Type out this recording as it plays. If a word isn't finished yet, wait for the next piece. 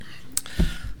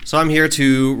So I'm here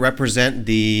to represent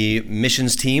the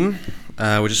missions team,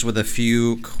 just with a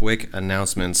few quick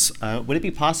announcements. Would it be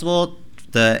possible,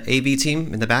 the AV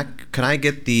team in the back, can I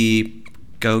get the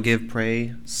Go, Give,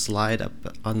 Pray slide up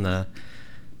on the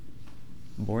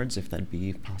boards, if that'd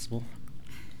be possible?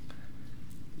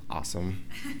 Awesome.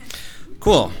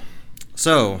 Cool.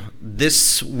 So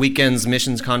this weekend's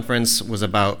missions conference was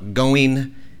about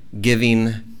going,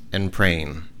 giving, and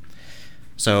praying.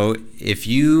 So if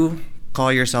you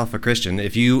call yourself a Christian,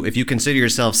 if you consider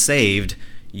yourself saved,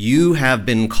 you have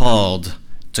been called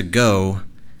to go,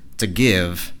 to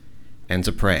give, and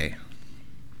to pray.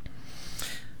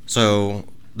 So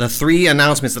the three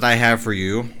announcements that I have for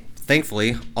you,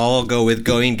 thankfully, all go with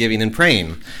going, giving, and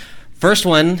praying. First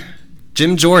one,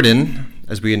 Jim Jordan,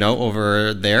 as we know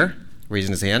over there,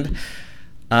 raising his hand,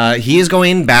 he is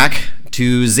going back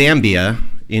to Zambia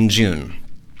in June.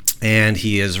 And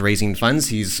he is raising funds.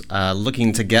 He's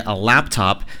looking to get a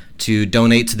laptop to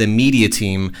donate to the media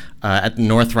team at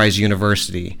Northrise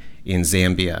University in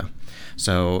Zambia.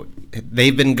 So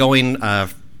they've been going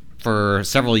for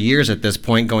several years at this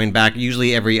point, going back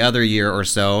usually every other year or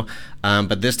so.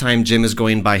 But this time Jim is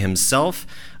going by himself.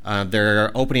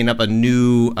 They're opening up a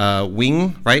new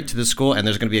wing, right, to the school, and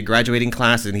there's going to be a graduating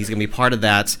class, and he's going to be part of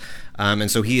that.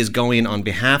 And so he is going on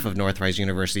behalf of Northrise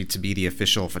University to be the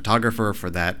official photographer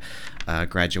for that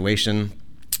graduation.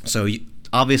 So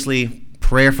obviously,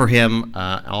 prayer for him,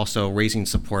 also raising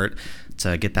support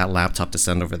to get that laptop to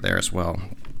send over there as well.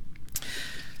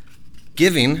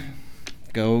 Giving,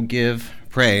 go, give,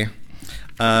 pray.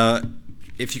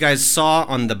 If you guys saw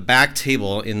on the back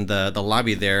table in the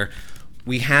lobby there,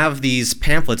 we have these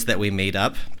pamphlets that we made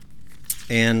up,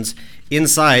 and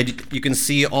inside you can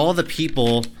see all the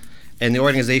people and the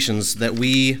organizations that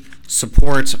we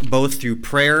support both through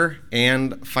prayer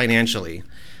and financially.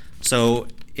 So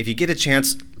if you get a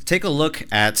chance, take a look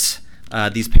at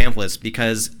these pamphlets,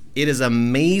 because it is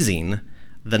amazing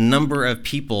the number of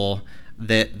people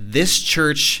that this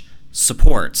church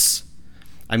supports.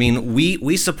 I mean,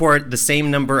 we support the same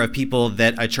number of people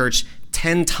that a church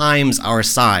 10 times our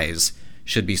size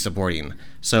should be supporting.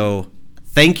 So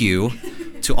thank you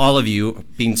to all of you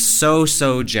being so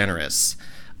generous.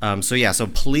 So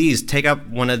please take up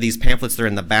one of these pamphlets. They're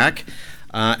in the back.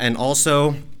 And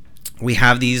also, we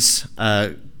have these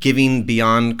Giving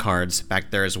Beyond cards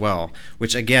back there as well,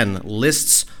 which again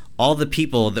lists all the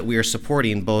people that we are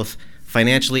supporting, both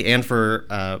financially and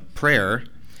for prayer.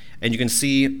 And you can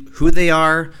see who they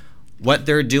are, what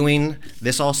they're doing.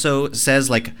 This also says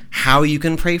like how you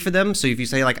can pray for them. So if you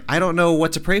say like, I don't know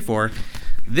what to pray for,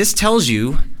 this tells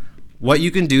you what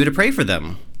you can do to pray for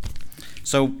them.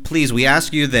 So please, we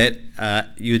ask you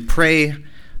that you'd pray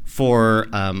for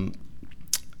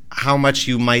how much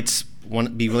you might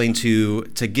be willing to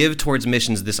give towards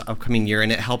missions this upcoming year,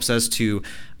 and it helps us to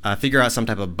figure out some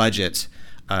type of budget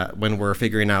when we're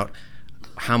figuring out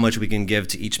how much we can give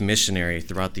to each missionary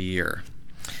throughout the year.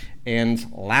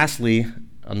 And lastly,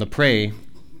 on the pray,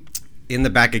 in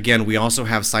the back again, we also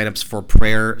have signups for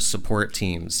prayer support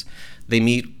teams. They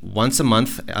meet once a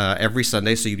month, every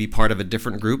Sunday, so you'd be part of a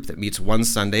different group that meets one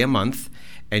Sunday a month,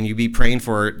 and you'd be praying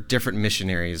for different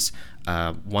missionaries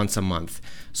once a month.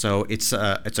 So it's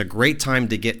a great time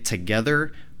to get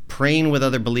together, praying with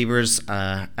other believers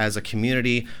as a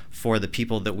community for the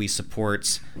people that we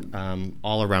support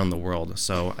all around the world.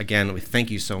 So again, we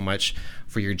thank you so much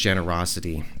for your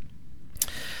generosity.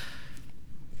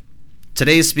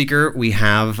 Today's speaker, we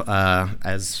have,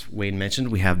 as Wayne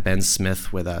mentioned, we have Ben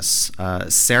Smith with us.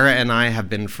 Sarah and I have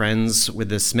been friends with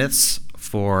the Smiths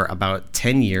for about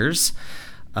 10 years,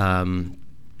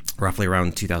 roughly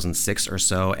around 2006 or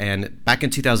so. And back in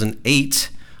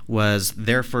 2008 was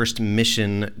their first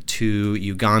mission to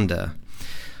Uganda.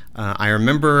 I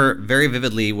remember very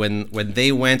vividly when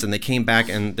they went and they came back,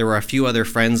 and there were a few other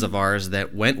friends of ours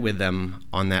that went with them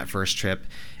on that first trip.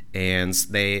 And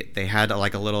they had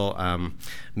like a little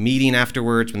meeting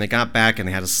afterwards when they got back, and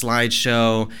they had a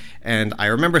slideshow. And I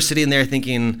remember sitting there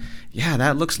thinking, yeah,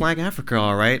 that looks like Africa,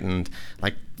 all right. And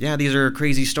like, yeah, these are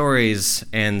crazy stories.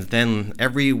 And then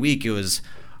every week it was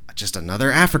just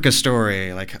another Africa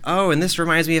story. Like, oh, and this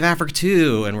reminds me of Africa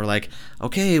too. And we're like,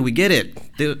 okay, we get it.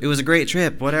 It was a great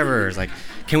trip, whatever. It's like,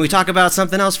 can we talk about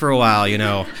something else for a while, you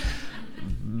know?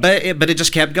 But it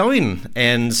just kept going.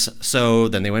 And so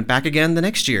then they went back again the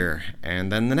next year,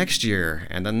 and then the next year,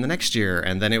 and then the next year,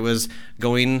 and then it was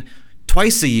going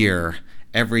twice a year,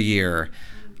 every year.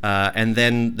 And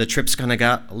then the trips kind of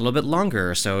got a little bit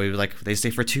longer. So it was like they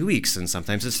stay for 2 weeks, and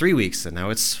sometimes it's 3 weeks, and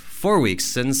now it's 4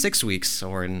 weeks and 6 weeks,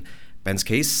 or in Ben's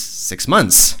case, 6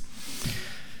 months.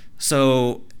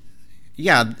 So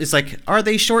yeah, it's like, are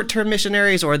they short-term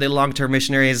missionaries or are they long-term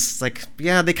missionaries? It's like,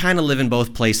 yeah, they kind of live in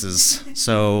both places.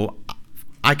 So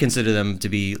I consider them to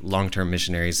be long-term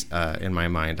missionaries in my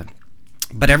mind.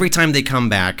 But every time they come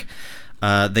back,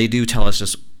 they do tell us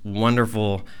just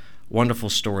wonderful, wonderful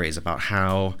stories about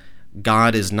how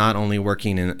God is not only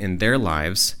working in their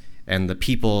lives and the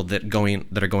people that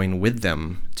are going with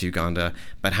them to Uganda,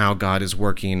 but how God is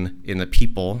working in the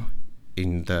people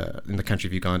in the country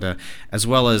of Uganda, as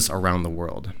well as around the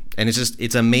world. And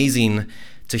it's amazing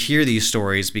to hear these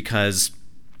stories because,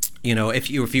 if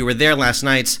you were there last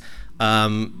night,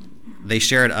 they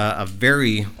shared a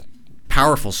very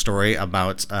powerful story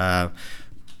about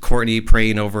Courtney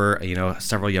praying over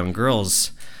several young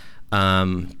girls.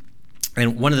 And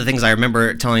one of the things I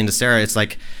remember telling to Sarah, it's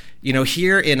like,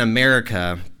 here in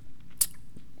America,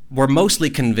 we're mostly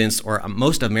convinced, or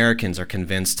most Americans are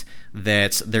convinced,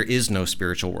 that there is no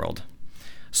spiritual world.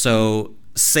 So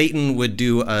Satan would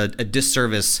do a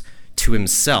disservice to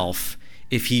himself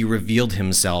if he revealed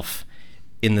himself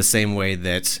in the same way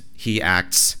that he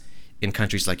acts in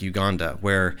countries like Uganda,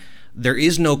 where there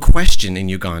is no question in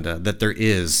Uganda that there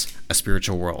is a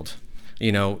spiritual world.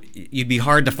 You'd be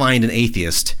hard to find an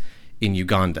atheist in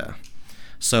Uganda.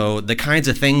 So the kinds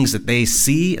of things that they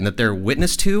see and that they're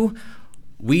witness to,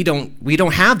 we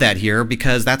don't have that here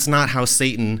because that's not how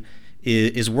Satan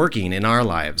is working in our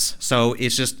lives. So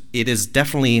it is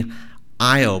definitely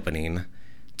eye-opening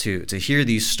to hear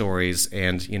these stories,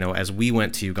 and as we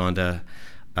went to Uganda,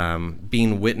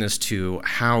 being witness to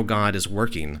how God is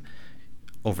working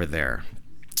over there.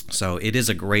 So it is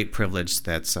a great privilege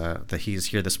that he's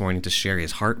here this morning to share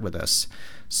his heart with us.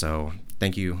 So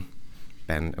thank you,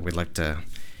 Ben. We'd like to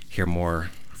hear more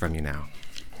from you now.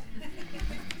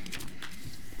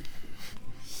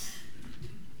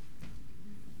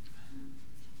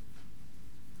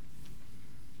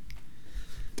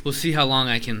 We'll see how long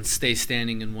I can stay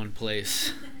standing in one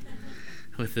place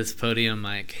with this podium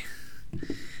mic.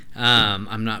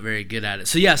 I'm not very good at it.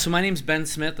 So my name's Ben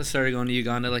Smith. I started going to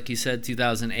Uganda, like you said,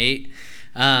 2008.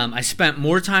 I spent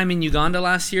more time in Uganda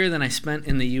last year than I spent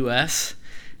in the U.S.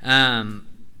 Not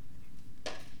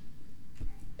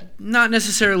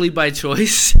necessarily by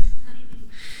choice.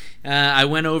 I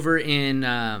went over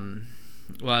I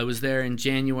was there in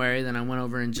January, then I went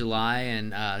over in July,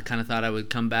 and kind of thought I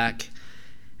would come back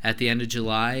at the end of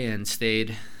July and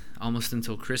stayed almost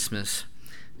until Christmas.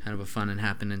 Kind of a fun and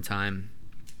happening time.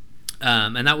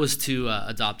 And that was to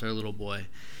adopt our little boy.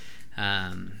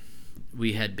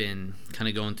 We had been kind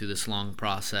of going through this long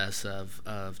process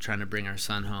of trying to bring our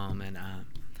son home, and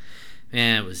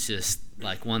it was just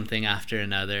like one thing after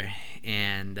another.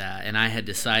 And I had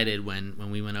decided when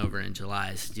we went over in July,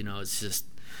 I said, it's just,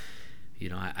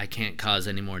 I can't cause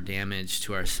any more damage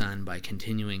to our son by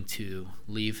continuing to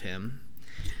leave him.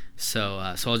 So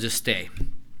I'll just stay.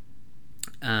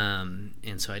 And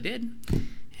so I did.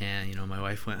 And, my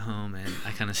wife went home, and I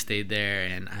kind of stayed there,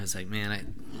 and I was like, man, I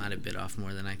might have bit off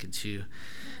more than I could chew.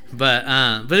 But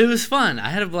it was fun. I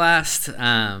had a blast.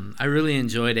 I really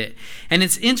enjoyed it. And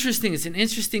it's interesting. It's an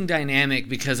interesting dynamic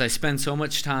because I spend so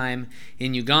much time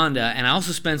in Uganda, and I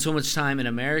also spend so much time in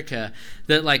America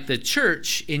that, like, the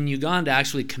church in Uganda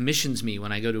actually commissions me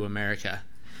when I go to America.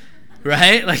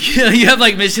 Right? Like, you have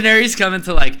like missionaries coming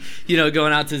to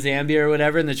going out to Zambia or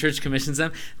whatever, and the church commissions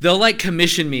them. They'll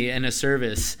commission me in a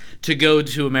service to go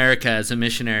to America as a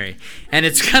missionary. And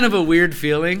it's kind of a weird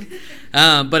feeling,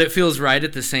 but it feels right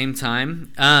at the same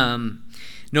time.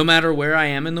 No matter where I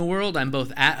am in the world, I'm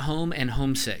both at home and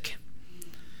homesick.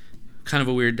 Kind of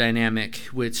a weird dynamic,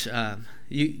 which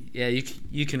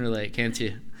you can relate, can't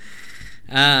you?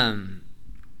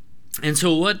 And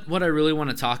so what I really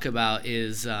want to talk about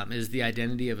is the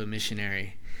identity of a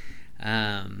missionary,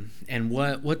 and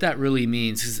what that really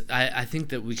means. 'Cause I think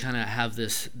that we kind of have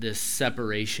this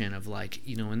separation of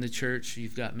in the church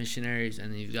you've got missionaries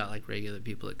and then you've got regular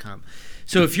people that come.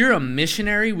 So if you're a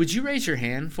missionary, would you raise your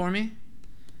hand for me?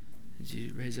 Did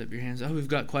you raise up your hands? Oh, we've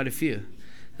got quite a few.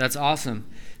 That's awesome.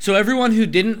 So everyone who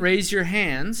didn't raise your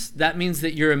hands, that means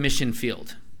that you're a mission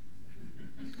field.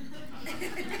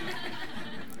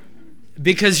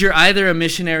 Because you're either a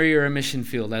missionary or a mission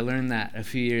field. I learned that a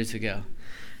few years ago.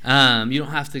 You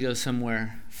don't have to go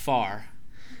somewhere far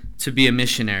to be a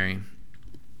missionary.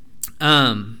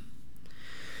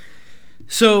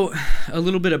 So a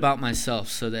little bit about myself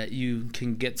so that you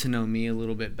can get to know me a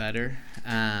little bit better.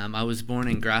 I was born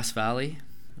in Grass Valley.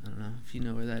 I don't know if you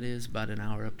know where that is, about an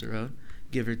hour up the road,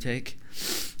 give or take.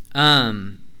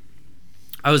 I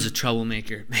was a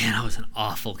troublemaker. Man, I was an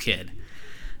awful kid.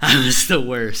 I was the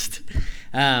worst.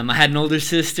 I had an older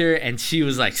sister, and she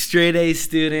was like straight A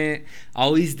student,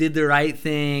 always did the right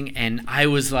thing, and I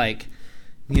was like,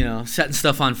 setting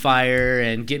stuff on fire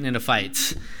and getting into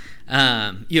fights,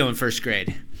 in first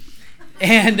grade.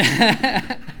 And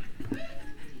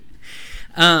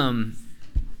my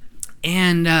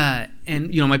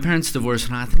parents divorced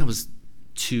when I think I was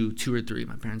two or three.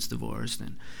 My parents divorced,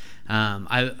 and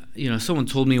someone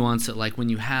told me once that like when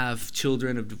you have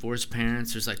children of divorced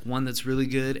parents, there's like one that's really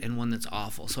good and one that's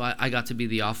awful. So I got to be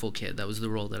the awful kid. That was the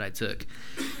role that I took.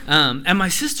 And my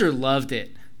sister loved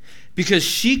it because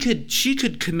she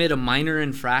could commit a minor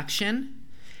infraction,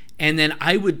 and then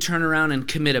I would turn around and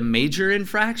commit a major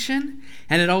infraction,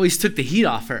 and it always took the heat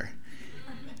off her,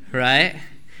 right?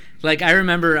 Like I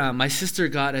remember my sister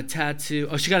got a tattoo.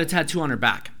 Oh, she got a tattoo on her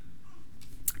back,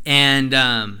 and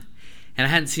I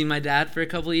hadn't seen my dad for a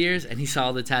couple of years, and he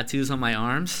saw the tattoos on my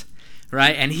arms,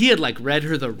 right? And he had like read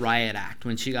her the riot act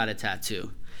when she got a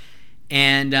tattoo,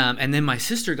 and then my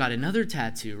sister got another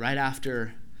tattoo right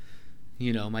after,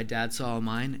 my dad saw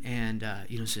mine, and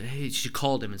said, hey, she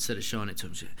called him instead of showing it to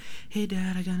him. She said, hey,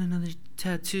 Dad, I got another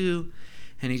tattoo,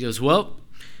 and he goes, well,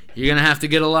 you're gonna have to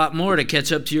get a lot more to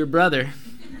catch up to your brother.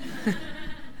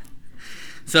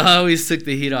 So I always took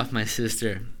the heat off my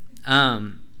sister.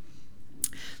 So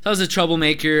I was a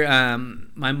troublemaker.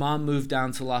 My mom moved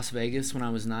down to Las Vegas when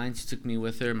I was 9. She took me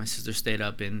with her. My sister stayed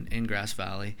up in Grass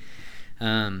Valley.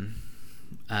 My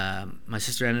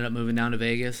sister ended up moving down to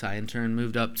Vegas. I, in turn,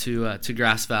 moved up to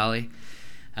Grass Valley.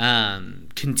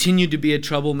 Continued to be a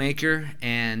troublemaker.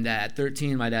 And at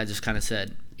 13, my dad just kind of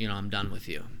said, I'm done with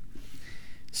you.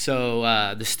 So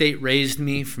the state raised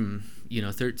me from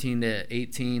 13 to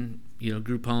 18,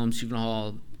 group homes, juvenile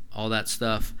hall, all that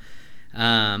stuff,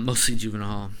 mostly juvenile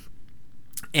hall,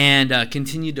 and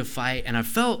continued to fight. And I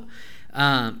felt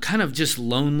kind of just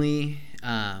lonely.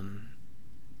 I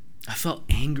felt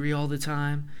angry all the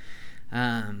time.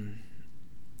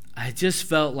 I just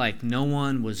felt like no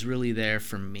one was really there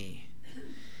for me.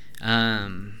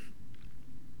 And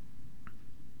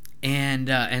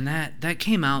that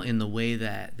came out in the way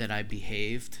that I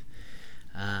behaved.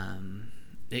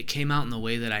 It came out in the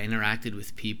way that I interacted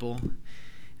with people.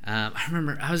 I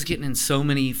remember I was getting in so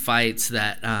many fights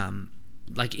that,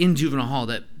 like in juvenile hall,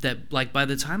 that like by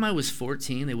the time I was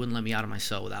 14, they wouldn't let me out of my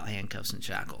cell without handcuffs and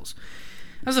shackles.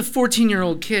 I was a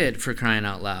 14-year-old kid, for crying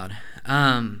out loud.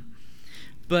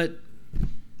 But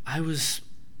I was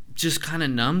just kind of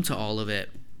numb to all of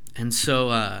it. And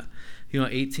so,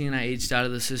 18, I aged out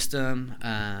of the system,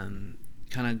 kind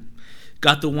of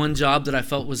got the one job that I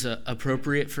felt was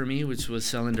appropriate for me, which was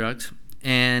selling drugs.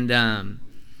 And I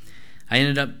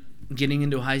ended up getting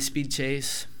into a high-speed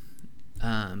chase,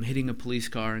 hitting a police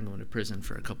car, and going to prison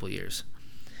for a couple years.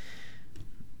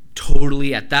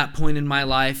 Totally, at that point in my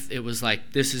life, it was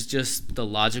like, this is just the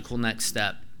logical next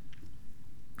step.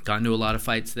 Got into a lot of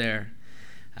fights there.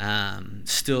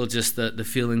 Still just the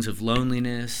feelings of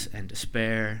loneliness and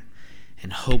despair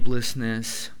and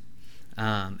hopelessness,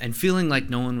 and feeling like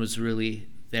no one was really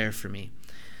there for me.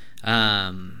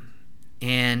 And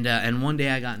one day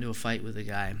I got into a fight with a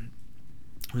guy.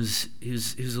 He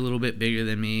was a little bit bigger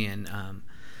than me, and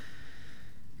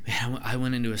I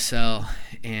went into a cell,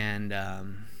 and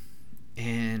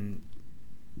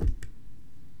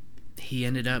he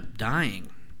ended up dying.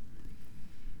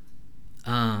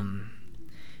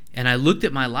 And I looked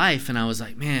at my life, and I was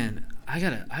like, man, I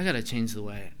gotta change the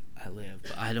way I live.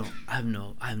 But I have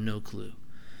no clue.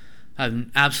 I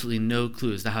have absolutely no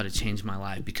clue as to how to change my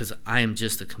life, because I am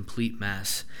just a complete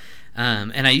mess.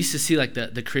 And I used to see like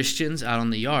the Christians out on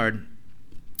the yard,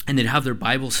 and they'd have their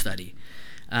Bible study.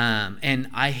 And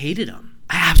I hated them.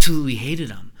 I absolutely hated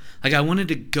them. Like I wanted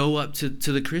to go up to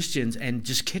the Christians and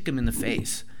just kick them in the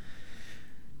face.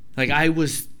 Like I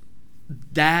was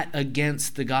that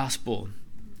against the gospel.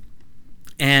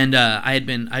 And I'd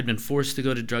been forced to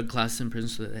go to drug classes in prison,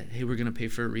 so that, hey, we're going to pay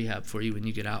for a rehab for you when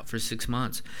you get out for 6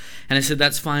 months. And I said,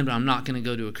 that's fine, but I'm not going to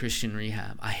go to a Christian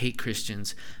rehab. I hate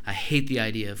Christians. I hate the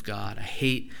idea of God. I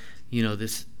hate,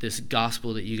 this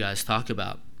gospel that you guys talk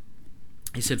about.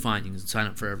 He said, fine, you can sign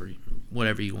up for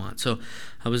whatever you want. So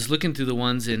I was looking through the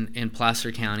ones in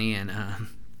Placer County, and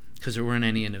because there weren't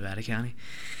any in Nevada County.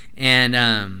 And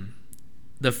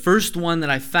the first one that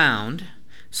I found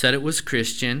said it was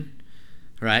Christian.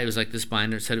 Right, it was like this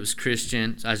binder, said it was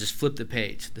Christian, so I just flipped the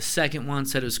page. The second one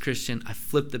said it was Christian, I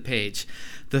flipped the page.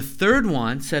 The third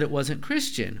one said it wasn't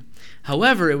Christian.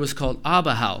 However, it was called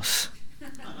Abba House.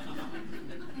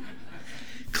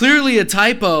 Clearly a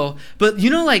typo, but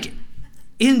like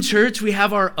in church we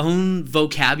have our own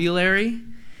vocabulary,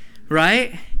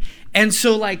 right? And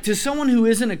so, like, to someone who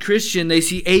isn't a Christian, they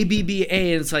see ABBA,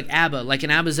 and it's like ABBA, like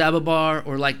an Abba Zaba bar,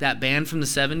 or like that band from the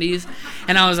 70s.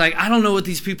 And I was like, I don't know what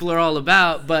these people are all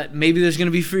about, but maybe there's going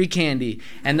to be free candy,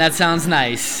 and that sounds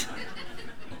nice.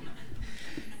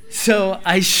 So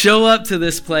I show up to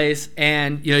this place,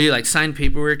 and, you like sign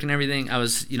paperwork and everything. I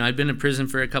was, I'd been in prison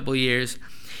for a couple of years,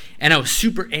 and I was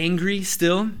super angry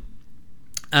still.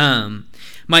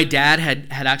 My dad had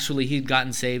actually, he'd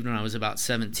gotten saved when I was about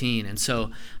 17. And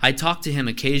so I talked to him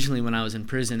occasionally when I was in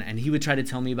prison, and he would try to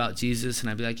tell me about Jesus. And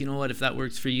I'd be like, you know what, if that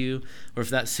works for you, or if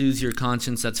that soothes your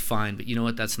conscience, that's fine. But you know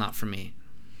what, that's not for me.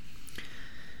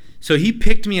 So he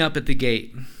picked me up at the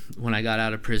gate when I got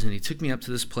out of prison. He took me up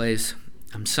to this place.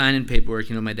 I'm signing paperwork.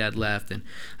 My dad left, and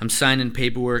I'm signing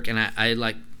paperwork, and I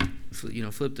like,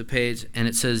 flip the page, and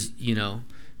it says,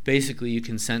 basically you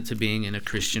consent to being in a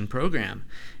Christian program.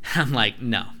 I'm like,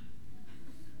 no,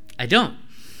 I don't.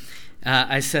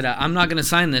 I said, I'm not going to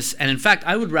sign this. And in fact,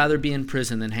 I would rather be in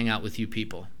prison than hang out with you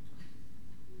people.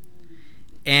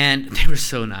 And they were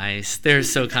so nice. They were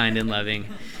so kind and loving.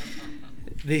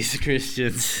 These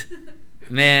Christians,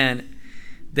 man,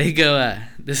 they go,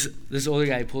 this older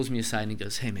guy pulls me aside and he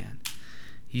goes, hey man,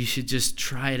 you should just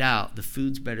try it out. The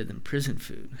food's better than prison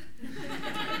food.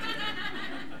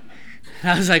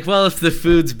 I was like, well, if the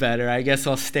food's better, I guess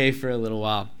I'll stay for a little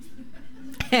while.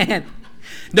 And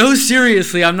no,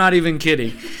 seriously, I'm not even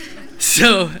kidding.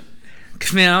 So,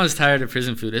 because, man, I was tired of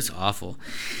prison food. It's awful.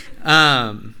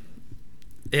 Yeah,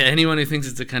 anyone who thinks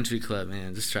it's a country club,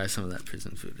 man, just try some of that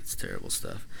prison food. It's terrible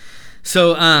stuff.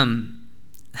 So, I'm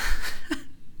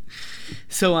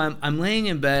laying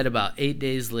in bed about 8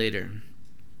 days later,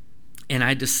 and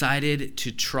I decided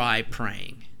to try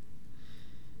praying,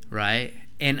 right?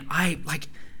 And I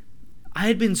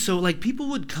had been so, like, people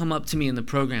would come up to me in the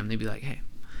program. They'd be like, hey,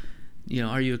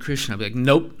 are you a Christian? I'd be like,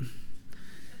 nope.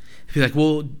 They'd be like,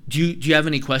 well, do you have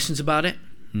any questions about it?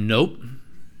 Nope.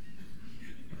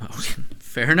 Okay,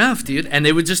 fair enough, dude. And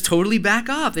they would just totally back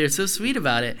off. They were so sweet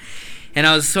about it. And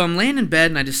I'm laying in bed,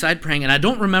 and I decide praying, and I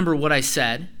don't remember what I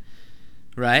said,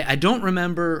 right? I don't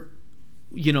remember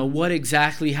what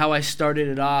exactly, how I started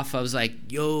it off. I was like,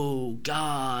 yo,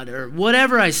 God, or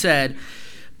whatever I said.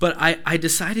 But I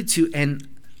decided to, and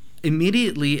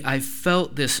immediately I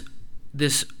felt this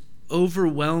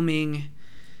overwhelming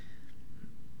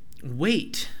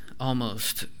weight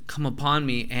almost come upon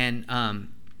me, and I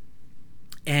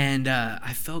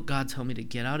felt God tell me to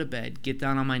get out of bed, get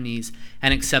down on my knees,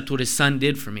 and accept what his son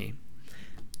did for me.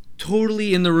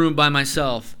 Totally in the room by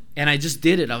myself, and I just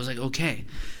did it. I was like, okay.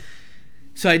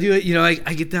 So I do it,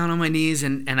 I get down on my knees,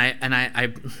 and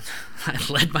I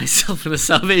led myself in a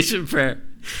salvation prayer.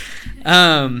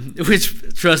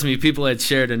 Which, trust me, people had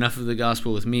shared enough of the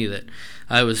gospel with me that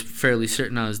I was fairly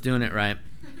certain I was doing it right.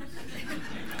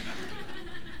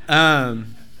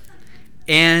 And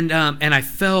I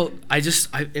felt,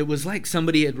 it was like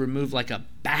somebody had removed like a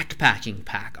backpacking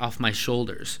pack off my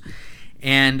shoulders.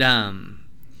 And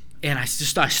I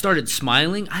started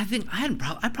smiling. I think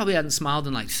I probably hadn't smiled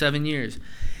in like 7 years.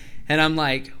 And I'm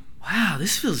like, wow,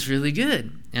 this feels really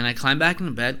good. And I climb back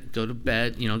into bed, go to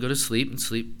bed, go to sleep, and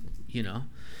sleep,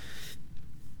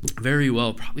 very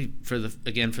well, probably for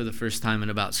the first time in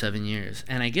about 7 years.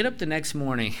 And I get up the next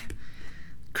morning,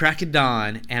 crack of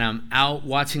dawn, and I'm out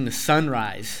watching the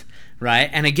sunrise, right?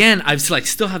 And again, I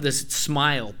still have this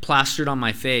smile plastered on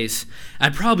my face. I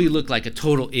probably look like a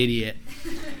total idiot.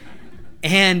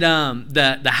 And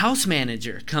the house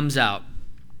manager comes out,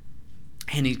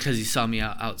 and because he saw me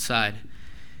outside,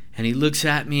 and he looks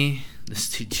at me, this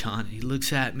dude John, he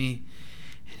looks at me,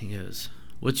 and he goes,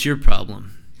 "What's your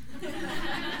problem?"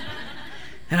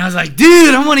 And I was like,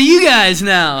 "Dude, I'm one of you guys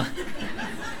now."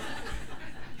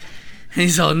 And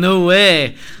he's all, "No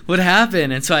way, what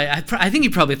happened?" And so I think he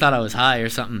probably thought I was high or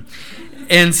something.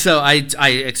 And so I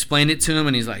explained it to him,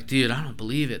 and he's like, "Dude, I don't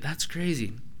believe it. That's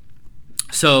crazy."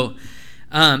 So,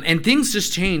 and things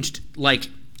just changed like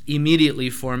immediately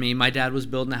for me. My dad was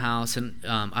building a house, and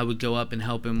I would go up and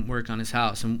help him work on his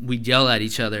house, and we'd yell at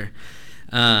each other,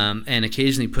 and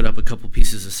occasionally put up a couple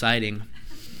pieces of siding,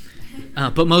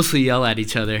 but mostly yell at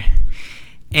each other.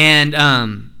 And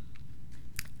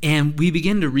we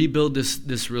began to rebuild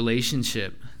this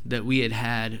relationship that we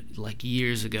had like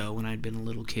years ago when I'd been a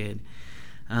little kid,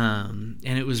 and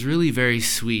it was really very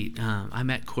sweet. I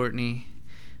met Courtney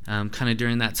kind of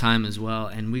during that time as well,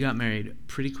 and we got married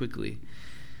pretty quickly.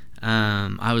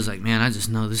 I was like, man, I just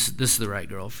know this is the right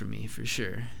girl for me for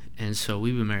sure. And so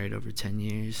we've been married over 10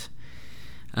 years.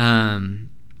 And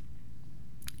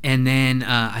then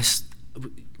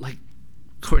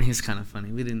Courtney is kind of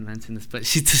funny. We didn't mention this, but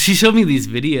she showed me these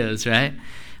videos, right?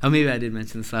 Oh, maybe I did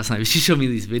mention this last night. But she showed me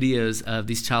these videos of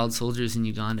these child soldiers in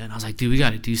Uganda, and I was like, dude, we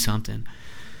got to do something.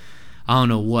 I don't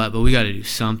know what, but we got to do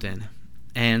something.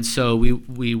 And so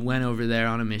we went over there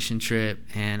on a mission trip,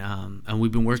 and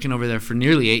we've been working over there for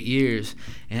nearly 8 years,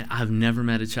 and I've never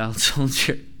met a child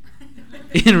soldier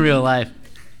in real life.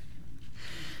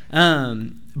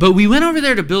 But we went over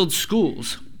there to build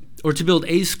schools, or to build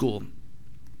a school,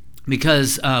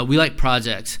 because we like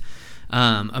projects.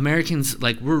 Americans,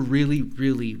 like, we're really,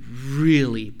 really,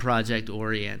 really project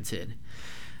oriented.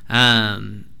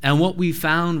 And what we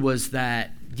found was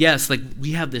that, yes, like,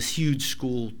 we have this huge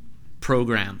school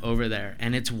program over there,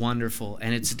 and it's wonderful,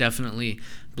 and it's definitely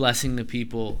blessing the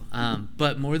people.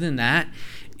 But more than that,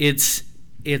 it's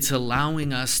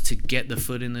allowing us to get the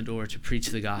foot in the door to preach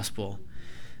the gospel.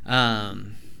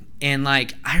 And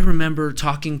like, I remember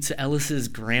talking to Ellis's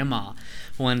grandma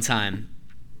one time,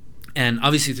 and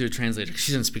obviously through a translator, 'cause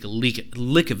she doesn't speak a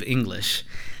lick of English.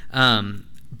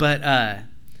 But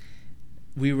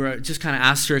we were just kind of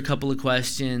asked her a couple of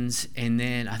questions, and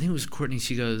then I think it was Courtney.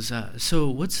 She goes, so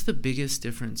what's the biggest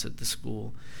difference that the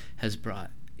school has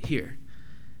brought here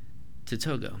to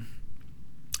Togo?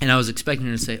 And I was expecting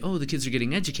her to say, oh, the kids are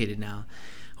getting educated now.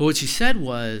 Well, what she said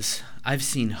was, I've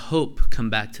seen hope come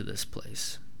back to this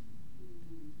place.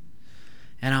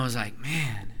 And I was like,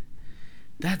 man,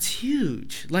 that's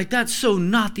huge. Like, that's so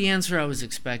not the answer I was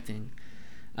expecting.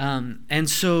 And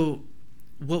so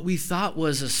what we thought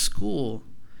was a school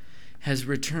has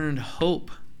returned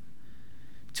hope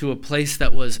to a place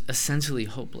that was essentially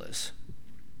hopeless.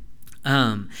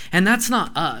 And that's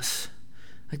not us.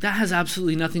 Like, that has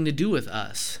absolutely nothing to do with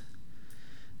us.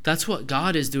 That's what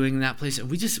God is doing in that place, and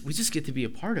we just get to be a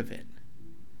part of it.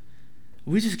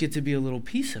 We just get to be a little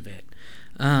piece of it.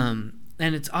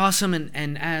 And it's awesome,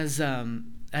 and as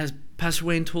Pastor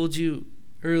Wayne told you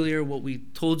earlier, what we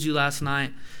told you last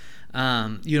night,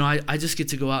 I just get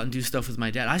to go out and do stuff with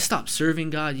my dad. I stopped serving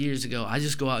God years ago. I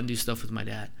just go out and do stuff with my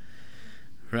dad,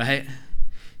 right?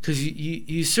 Because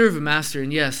you serve a master,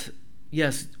 and yes,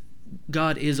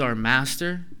 God is our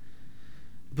master,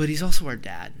 but he's also our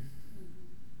dad.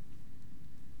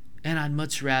 And I'd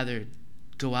much rather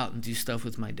go out and do stuff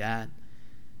with my dad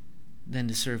than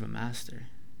to serve a master.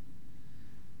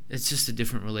 It's just a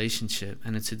different relationship,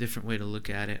 and it's a different way to look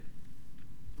at it.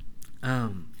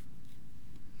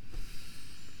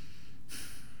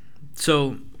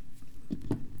 So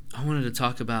I wanted to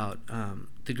talk about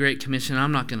the Great Commission. We're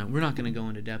not gonna go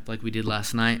into depth like we did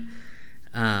last night.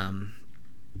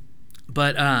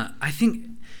 But I think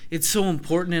it's so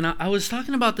important, and I was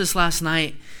talking about this last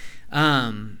night.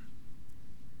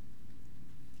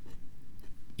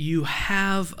 You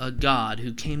have a God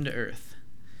who came to earth,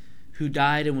 who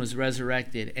died and was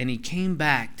resurrected, and he came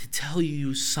back to tell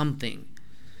you something.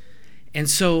 And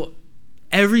so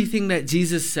everything that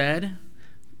Jesus said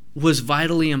was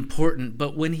vitally important,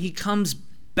 but when he comes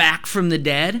back from the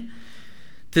dead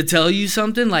to tell you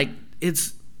something, like,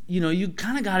 it's, you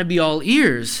kind of got to be all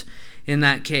ears in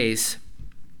that case.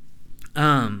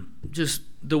 Just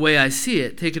the way I see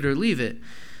it, take it or leave it.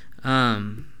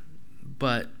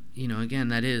 But again,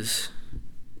 that is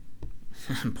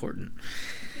important.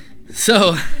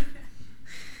 So,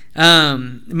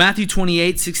 Matthew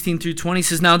 28:16-20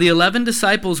 says, Now the 11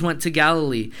 disciples went to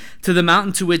Galilee, to the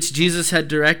mountain to which Jesus had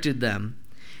directed them.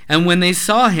 And when they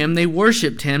saw him, they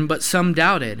worshipped him, but some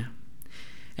doubted.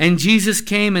 And Jesus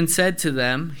came and said to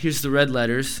them, here's the red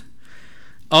letters,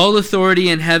 All authority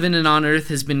in heaven and on earth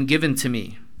has been given to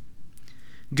me.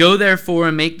 Go therefore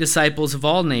and make disciples of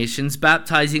all nations,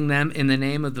 baptizing them in the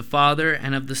name of the Father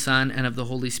and of the Son and of the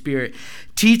Holy Spirit,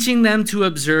 teaching them to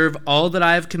observe all that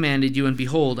I have commanded you, and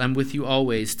behold, I'm with you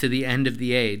always to the end of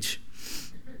the age.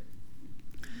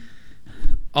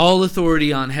 All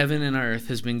authority on heaven and earth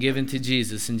has been given to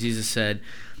Jesus, and Jesus said,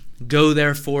 Go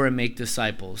therefore and make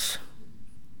disciples.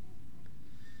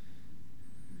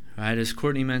 Right, as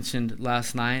Courtney mentioned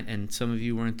last night, and some of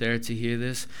you weren't there to hear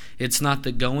this, it's not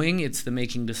the going, it's the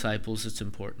making disciples that's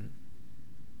important.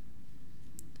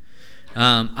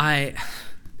 I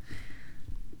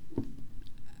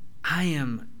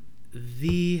am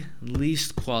the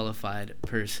least qualified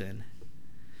person.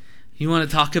 You want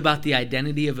to talk about the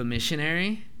identity of a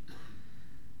missionary?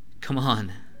 Come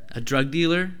on, a drug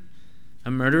dealer, a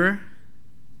murderer?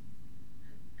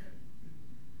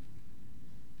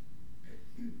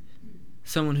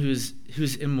 Someone who's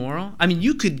immoral? I mean,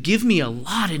 you could give me a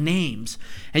lot of names,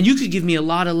 and you could give me a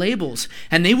lot of labels,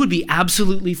 and they would be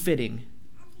absolutely fitting.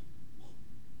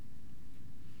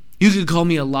 You could call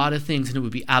me a lot of things, and it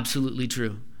would be absolutely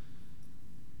true.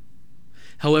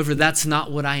 However, that's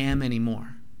not what I am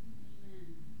anymore.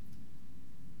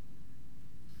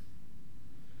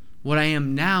 What I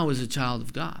am now is a child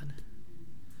of God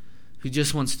who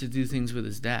just wants to do things with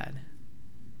his dad.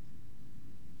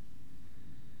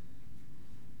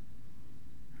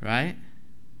 Right?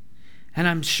 And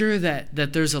I'm sure that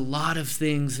there's a lot of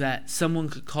things that someone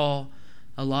could call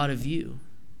a lot of you.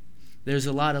 There's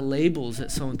a lot of labels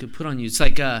that someone could put on you. It's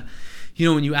like,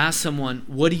 when you ask someone,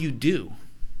 what do you do?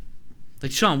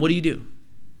 Like, Sean, what do you do?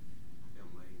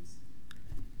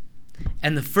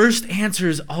 And the first answer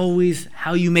is always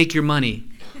how you make your money.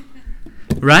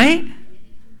 Right?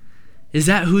 Is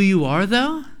that who you are,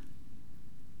 though?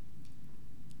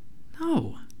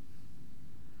 No.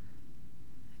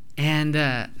 And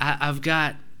I've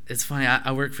got, it's funny,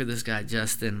 I work for this guy,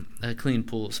 Justin, Clean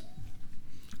Pools.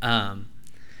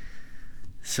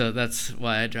 So that's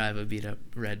why I drive a beat up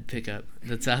red pickup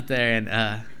that's out there, and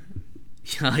I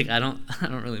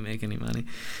don't really make any money.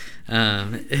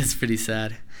 It's pretty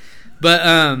sad.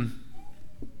 But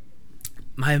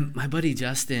my buddy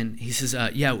Justin, he says,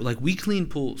 we clean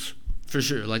pools for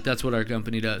sure. Like, that's what our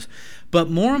company does.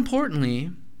 But more importantly,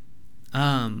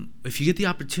 if you get the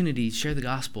opportunity, share the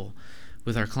gospel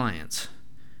with our clients,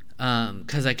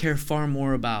 because I care far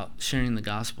more about sharing the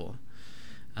gospel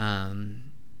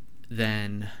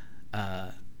than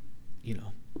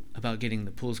about getting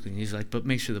the pools clean. He's like, but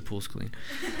make sure the pool's clean.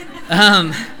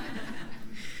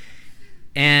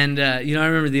 And I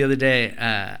remember the other day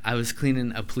I was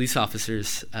cleaning a police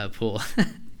officer's pool.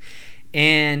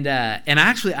 And I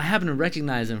happened to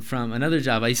recognize him from another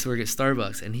job. I used to work at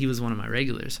Starbucks, and he was one of my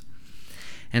regulars.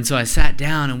 And so I sat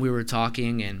down and we were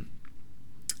talking, and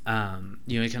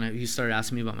he started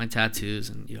asking me about my tattoos,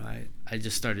 and I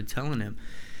just started telling him,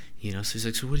 so he's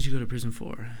like, so what did you go to prison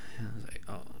for? And I was like,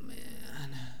 oh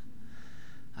man,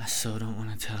 I so don't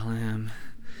want to tell him.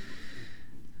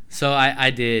 So I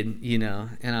did,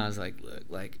 and I was like, look,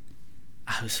 like,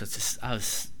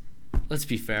 let's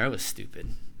be fair, I was stupid.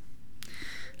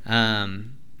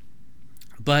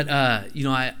 But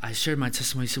I shared my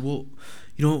testimony. He said, well,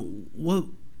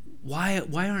 why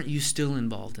aren't you still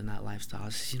involved in that lifestyle? I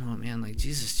said, you know what, man, like,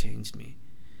 Jesus changed me.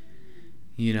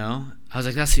 I was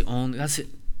like, that's it.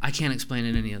 I can't explain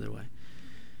it any other way.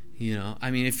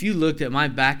 If you looked at my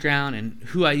background and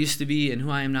who I used to be and who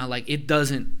I am now, like, it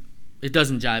doesn't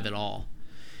jive at all.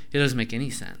 It doesn't make any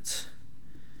sense.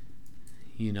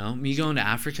 Me going to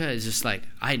Africa is just like,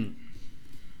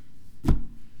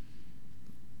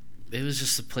 it was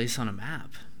just a place on a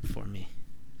map for me.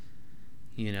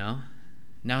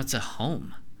 Now it's a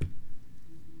home.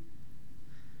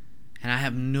 And I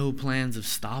have no plans of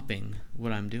stopping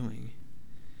what I'm doing.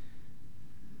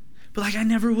 But I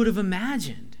never would have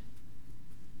imagined.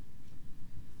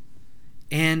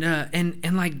 And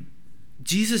like,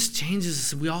 Jesus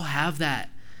changes us. We all have that.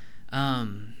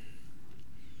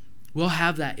 We all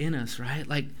have that in us, right?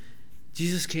 Like,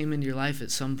 Jesus came into your life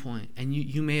at some point, and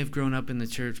you may have grown up in the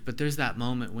church, but there's that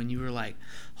moment when you were like,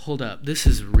 hold up, this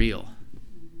is real.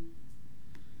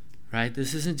 Right?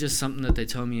 This isn't just something that they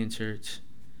tell me in church.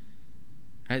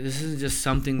 Right? This isn't just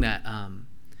something that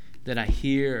I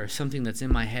hear or something that's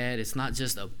in my head. It's not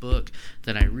just a book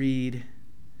that I read,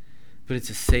 but it's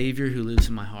a Savior who lives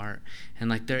in my heart. And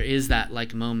like, there is that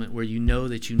like moment where you know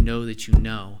that you know that you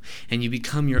know, and you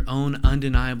become your own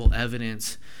undeniable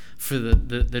evidence for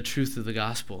the truth of the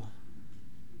gospel.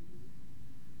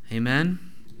 Amen?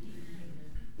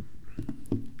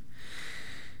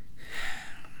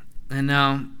 And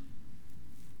now,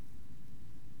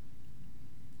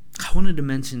 I wanted to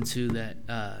mention too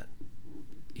that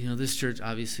this church,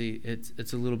 obviously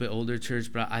it's a little bit older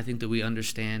church, but I think that we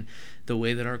understand the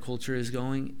way that our culture is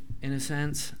going, in a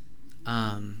sense.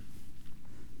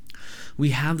 We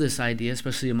have this idea,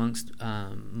 especially amongst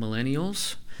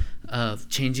millennials, of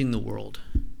changing the world,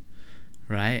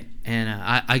 right? And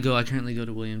I currently go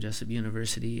to William Jessup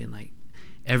University, and like,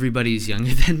 everybody's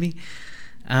younger than me,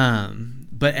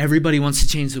 but everybody wants to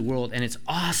change the world, and it's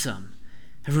awesome.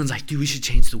 Everyone's like, dude, we should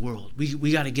change the world.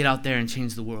 We got to get out there and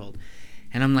change the world.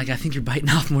 And I'm like, I think you're biting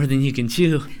off more than you can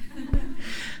chew.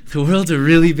 The world's a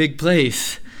really big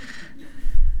place.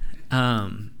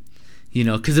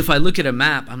 Because if I look at a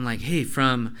map, I'm like, hey,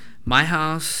 from my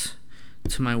house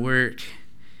to my work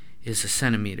is a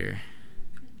centimeter.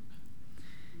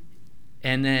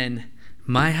 And then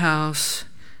my house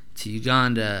to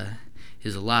Uganda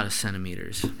is a lot of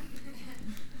centimeters.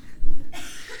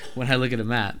 When I look at a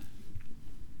map.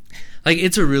 Like,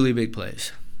 it's a really big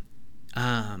place.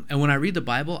 And when I read the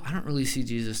Bible, I don't really see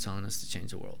Jesus telling us to change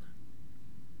the world.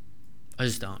 I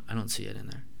just don't. I don't see it in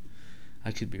there.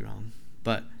 I could be wrong.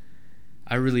 But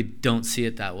I really don't see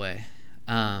it that way.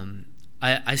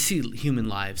 I see human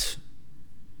lives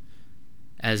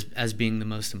as being the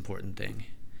most important thing.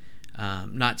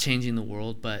 not changing the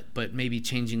world, but maybe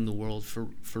changing the world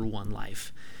for one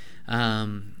life.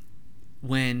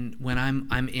 When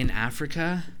I'm in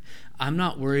Africa, I'm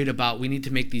not worried about we need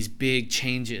to make these big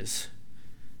changes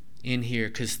in here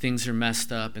because things are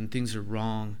messed up and things are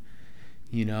wrong.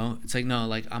 It's like, no,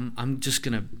 like I'm just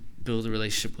gonna build a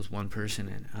relationship with one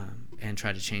person and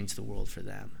try to change the world for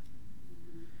them.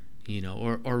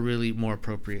 Or really more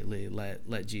appropriately,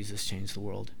 let Jesus change the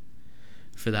world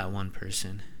for that one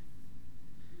person.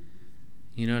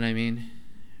 You know what I mean?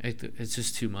 It's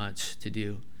just too much to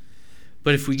do.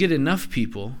 But if we get enough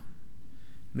people,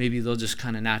 maybe they'll just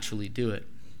kind of naturally do it.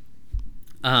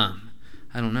 I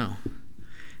don't know.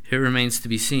 It remains to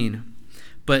be seen.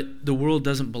 But the world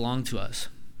doesn't belong to us.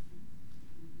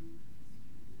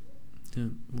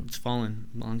 It's fallen.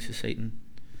 It belongs to Satan.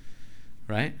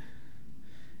 Right?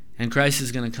 And Christ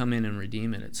is going to come in and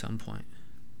redeem it at some point.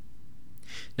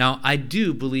 Now, I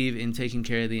do believe in taking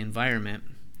care of the environment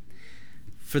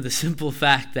for the simple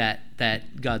fact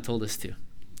that God told us to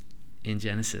in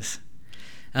Genesis.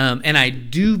 And I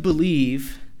do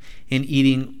believe in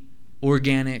eating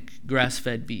organic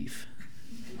grass-fed beef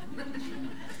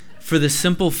for the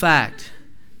simple fact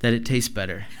that it tastes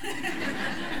better.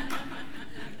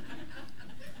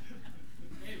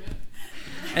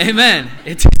 Amen.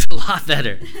 It tastes a lot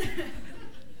better.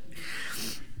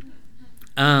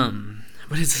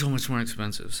 But it's so much more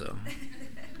expensive, so.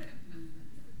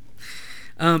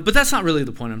 But that's not really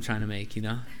the point I'm trying to make,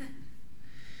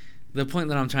 The point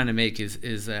that I'm trying to make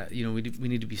is that, we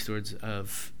need to be stewards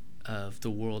of the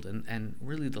world and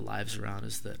really the lives around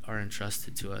us that are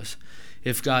entrusted to us.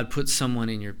 If God puts someone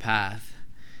in your path,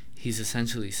 he's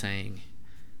essentially saying,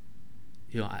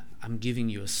 I'm giving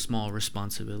you a small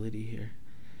responsibility here.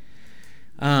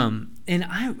 And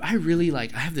I really I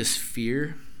have this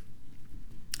fear.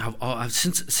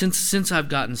 Since I've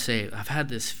gotten saved, I've had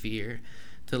this fear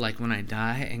that when I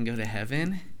die and go to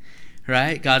heaven,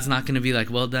 right? God's not going to be like,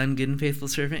 well done, good and faithful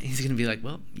servant. He's going to be like,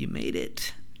 well, you made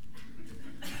it.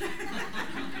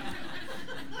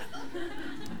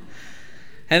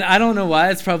 And I don't know why.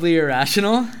 It's probably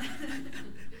irrational.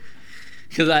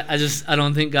 Because I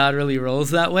don't think God really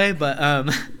rolls that way. But I'm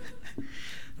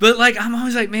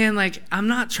always like, man, I'm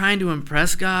not trying to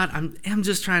impress God. I'm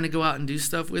just trying to go out and do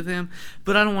stuff with him.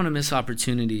 But I don't want to miss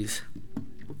opportunities.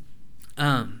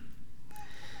 I'm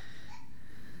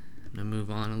going to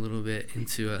move on a little bit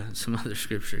into some other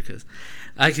scripture because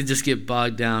I could just get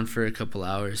bogged down for a couple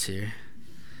hours here.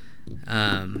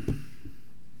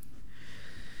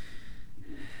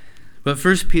 But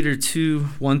 1 Peter 2,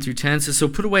 1 through 10 says, so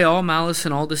put away all malice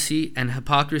and all deceit and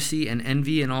hypocrisy and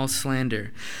envy and all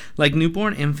slander. Like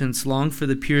newborn infants, long for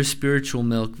the pure spiritual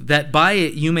milk, that by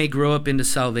it you may grow up into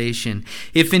salvation,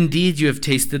 if indeed you have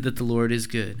tasted that the Lord is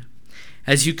good.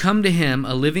 As you come to him,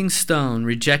 a living stone,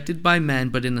 rejected by men,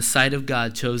 but in the sight of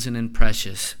God, chosen and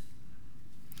precious.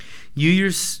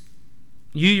 You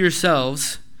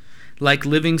yourselves, like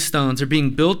living stones, are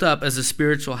being built up as a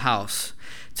spiritual house,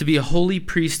 to be a holy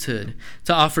priesthood,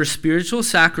 to offer spiritual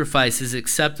sacrifices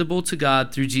acceptable to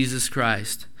God through Jesus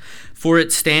Christ. For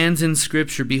it stands in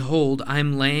Scripture, behold, I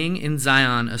am laying in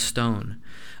Zion a stone,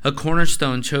 a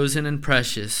cornerstone chosen and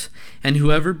precious, and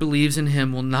whoever believes in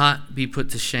him will not be put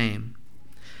to shame.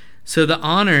 So the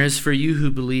honor is for you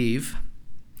who believe,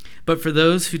 but for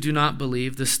those who do not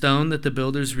believe, the stone that the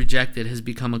builders rejected has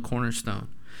become a cornerstone,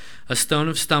 a stone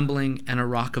of stumbling and a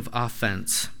rock of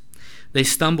offense. They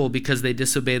stumble because they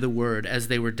disobey the word, as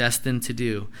they were destined to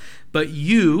do. But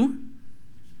you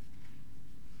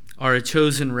are a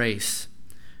chosen race,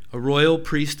 a royal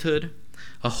priesthood,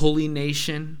 a holy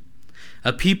nation,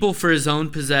 a people for his own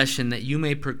possession, that you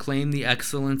may proclaim the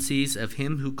excellencies of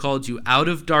him who called you out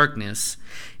of darkness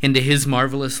into his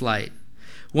marvelous light.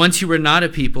 Once you were not a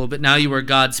people, but now you are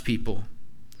God's people.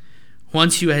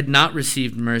 Once you had not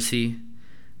received mercy,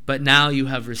 but now you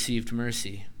have received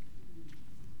mercy.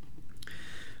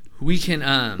 We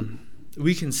can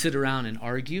sit around and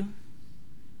argue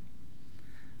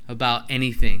about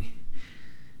anything.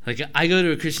 I go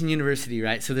to a Christian university,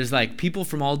 right? So there's people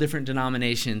from all different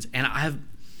denominations, and I have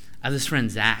this friend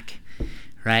Zach,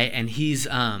 right? And he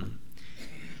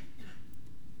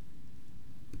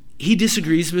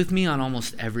disagrees with me on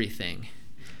almost everything,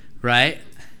 right?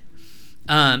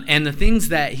 And the things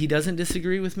that he doesn't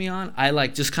disagree with me on, I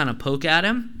just kind of poke at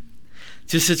him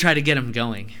just to try to get him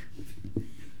going.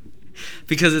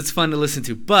 Because it's fun to listen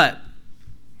to. But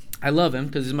I love him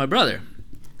because he's my brother.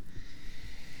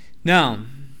 Now,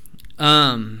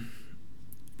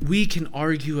 we can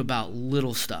argue about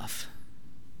little stuff.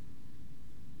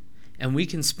 And we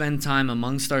can spend time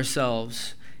amongst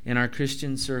ourselves in our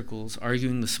Christian circles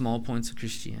arguing the small points of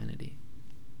Christianity.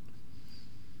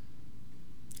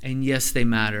 And yes, they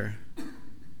matter.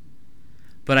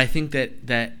 But I think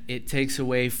that it takes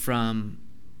away from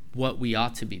what we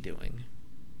ought to be doing.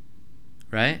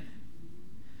 Right?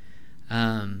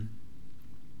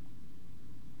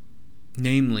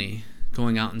 Namely,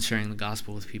 going out and sharing the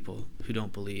gospel with people who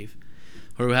don't believe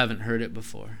or who haven't heard it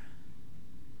before.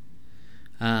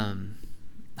 I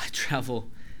travel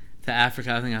to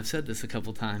Africa. I think I've said this a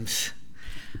couple times.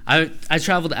 I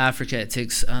travel to Africa. It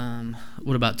takes,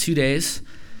 about 2 days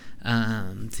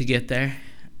to get there.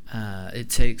 It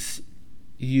takes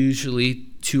usually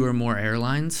 2 or more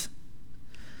airlines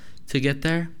to get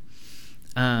there.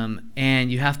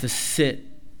 And you have to sit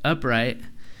upright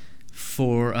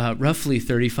for roughly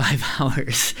 35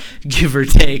 hours, give or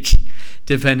take,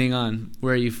 depending on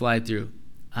where you fly through.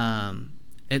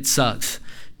 It sucks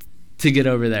to get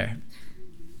over there.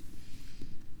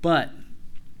 But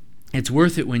it's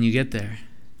worth it when you get there.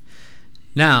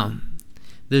 Now,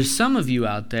 there's some of you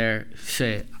out there who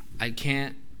say, I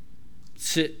can't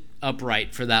sit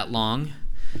upright for that long.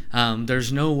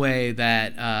 There's no way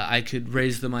that I could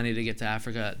raise the money to get to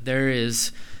Africa. There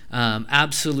is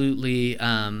absolutely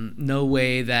no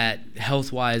way that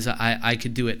health-wise I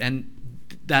could do it. And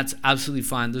that's absolutely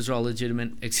fine. Those are all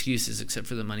legitimate excuses except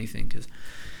for the money thing, because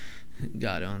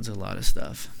God owns a lot of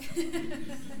stuff.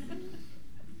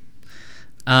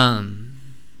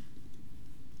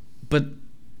 But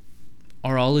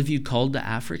are all of you called to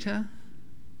Africa?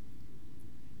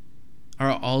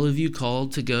 Are all of you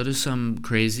called to go to some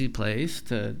crazy place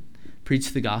to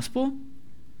preach the gospel?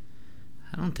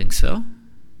 I don't think so.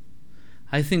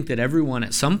 I think that everyone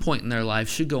at some point in their life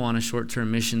should go on a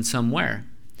short-term mission somewhere.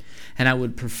 And I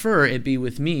would prefer it be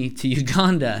with me to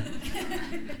Uganda.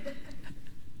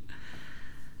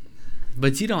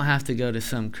 But you don't have to go to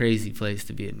some crazy place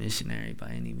to be a missionary by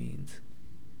any means.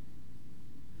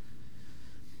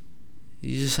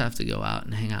 You just have to go out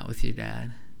and hang out with your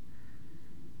dad.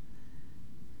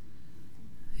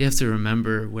 You have to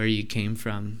remember where you came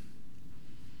from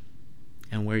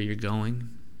and where you're going.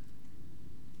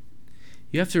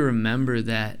 You have to remember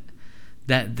that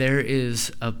there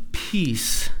is a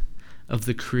piece of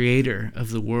the Creator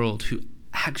of the world who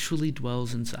actually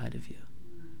dwells inside of you.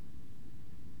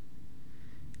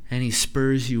 And he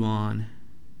spurs you on.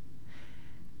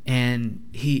 And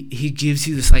he gives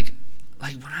you this like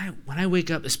when I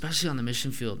wake up, especially on the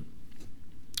mission field,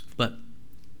 but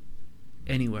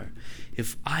anywhere,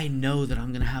 if I know that I'm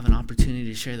going to have an opportunity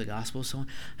to share the gospel with someone,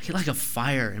 I get like a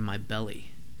fire in my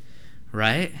belly,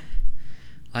 right?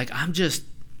 Like I'm just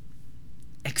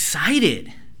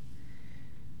excited.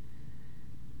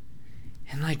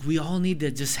 And like we all need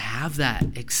to just have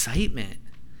that excitement,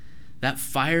 that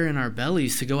fire in our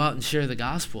bellies to go out and share the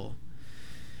gospel.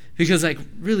 Because like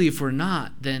really, if we're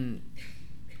not, then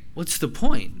what's the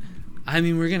point? I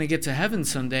mean, we're going to get to heaven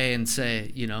someday and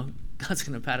say, God's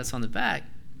going to pat us on the back.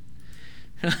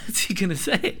 What's he going to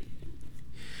say?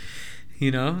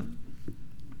 I'm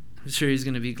sure he's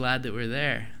going to be glad that we're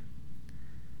there.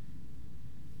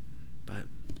 But,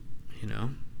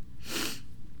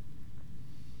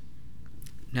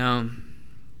 Now,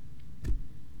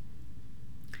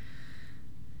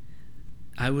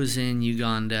 I was in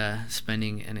Uganda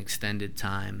spending an extended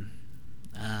time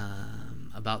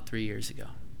about 3 years ago.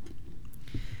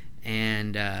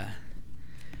 And I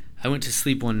went to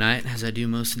sleep one night, as I do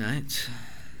most nights.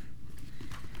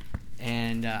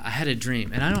 And I had a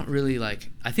dream. And I don't really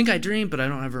I think I dream, but I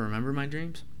don't ever remember my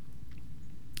dreams.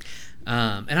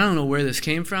 And I don't know where this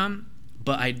came from,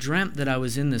 but I dreamt that I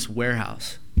was in this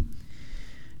warehouse.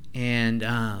 And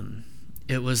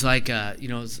it was like, it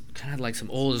was kind of like it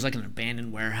was like an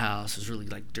abandoned warehouse. It was really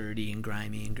like dirty and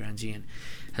grimy and grungy. And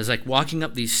I was like walking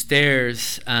up these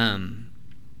stairs, and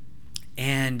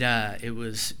it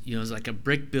was, it was like a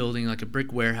brick building, like a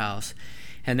brick warehouse.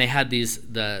 And they had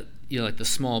the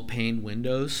small pane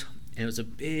windows. And it was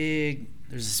there's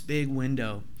this big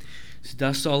window. There's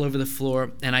dust all over the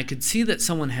floor. And I could see that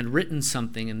someone had written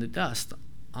something in the dust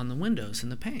on the windows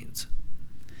and the panes.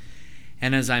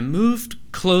 And as I moved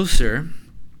closer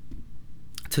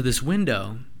to this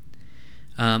window,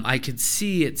 I could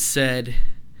see it said,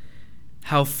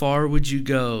 "How far would you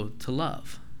go to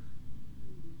love?"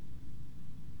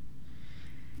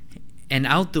 And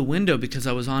out the window, because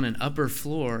I was on an upper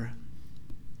floor,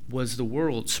 was the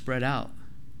world spread out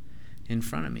in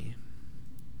front of me.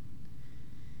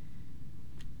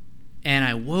 And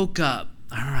I woke up.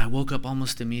 I woke up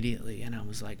almost immediately, and I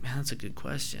was like, man, that's a good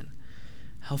question.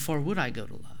 How far would I go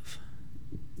to love?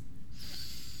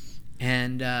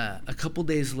 And a couple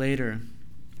days later,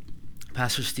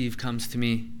 Pastor Steve comes to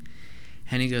me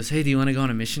and he goes, "Hey, do you want to go on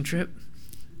a mission trip?"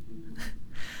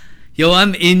 Yo,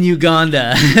 I'm in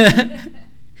Uganda.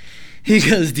 He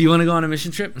goes, "Do you want to go on a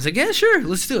mission trip?" I was like, "Yeah, sure,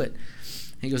 let's do it."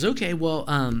 He goes, "Okay, well,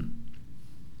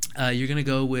 you're going to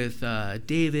go with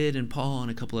David and Paul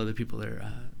and a couple other people there,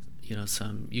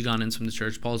 some Ugandans from the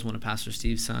church. Paul's one of Pastor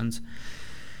Steve's sons."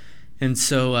 And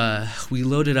so we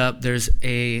loaded up. There's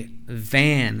a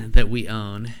van that we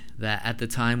own that at the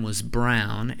time was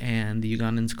brown, and the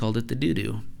Ugandans called it the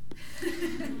doo-doo.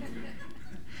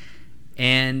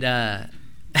 And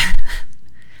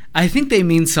I think they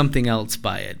mean something else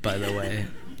by it, by the way.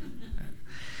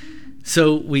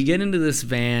 So we get into this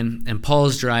van, and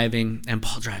Paul's driving, and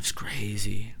Paul drives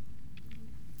crazy.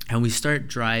 And we start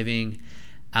driving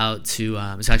out to,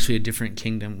 it's actually a different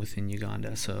kingdom within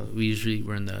Uganda. So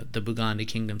we're in the Buganda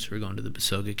kingdom, so we're going to the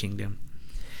Busoga kingdom.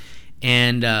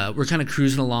 And we're kind of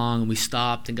cruising along, and we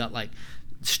stopped and got like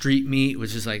street meat,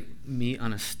 which is like meat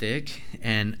on a stick.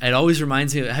 And it always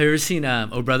reminds me of, have you ever seen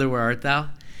Oh Brother, Where Art Thou?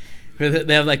 Where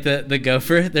they have like the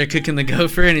gopher, they're cooking the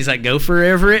gopher, and he's like, "Gopher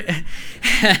Everett."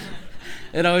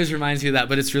 It always reminds me of that,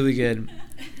 but it's really good.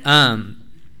 So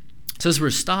as we're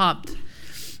stopped,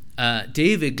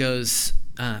 David goes,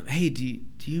 "Hey, do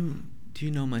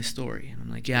you know my story?" And I'm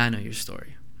like, "Yeah, I know your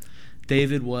story."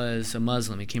 David was a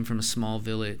Muslim. He came from a small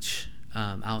village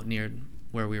out near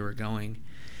where we were going.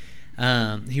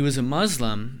 He was a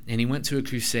Muslim, and he went to a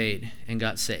crusade and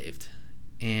got saved.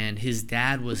 And his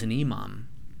dad was an imam.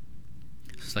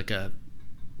 It's like a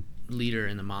leader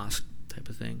in the mosque type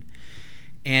of thing.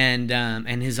 And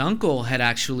his uncle had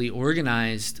actually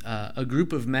organized a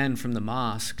group of men from the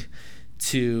mosque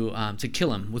to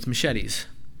kill him with machetes.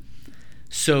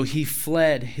 So he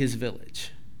fled his village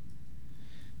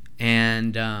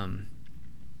and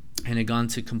had gone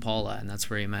to Kampala, and that's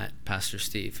where he met Pastor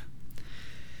Steve.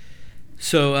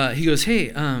 So he goes,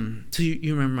 "Hey, so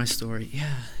you remember my story?"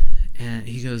 "Yeah." And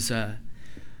he goes,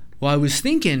 "Well, I was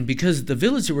thinking, because the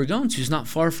village that we're going to is not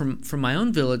far from my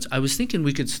own village, I was thinking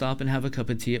we could stop and have a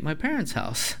cup of tea at my parents'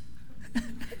 house."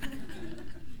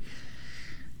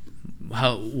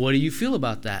 "What do you feel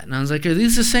about that?" And I was like, "Are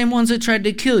these the same ones that tried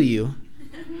to kill you?"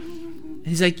 And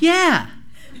he's like, "Yeah.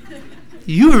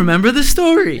 You remember the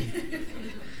story."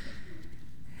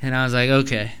 And I was like,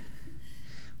 "Okay,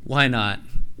 why not?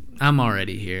 I'm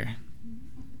already here."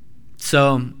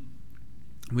 So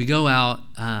we go out.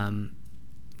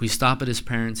 We stop at his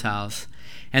parents' house,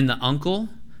 and the uncle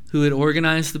who had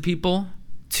organized the people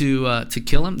to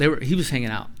kill him, he was hanging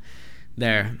out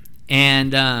there,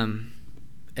 and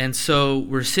so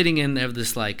we're sitting in there.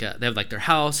 This they have like their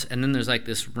house, and then there's like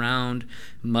this round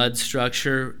mud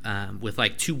structure with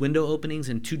like 2 window openings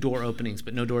and 2 door openings,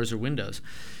 but no doors or windows.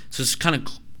 So it's kind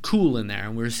of cool in there,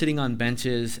 and we were sitting on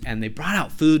benches, and they brought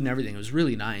out food and everything. It was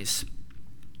really nice.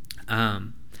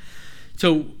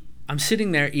 So I'm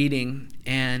sitting there eating,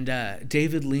 and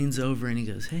David leans over and he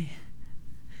goes, "Hey,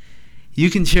 you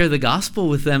can share the gospel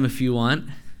with them if you want."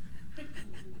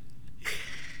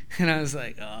 And I was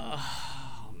like,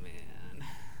 "Oh, man,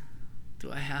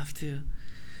 do I have to?"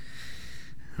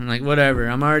 I'm like, "Whatever,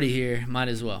 I'm already here, might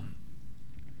as well."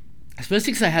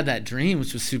 Especially because I had that dream,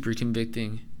 which was super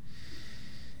convicting.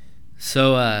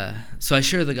 So I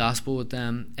share the gospel with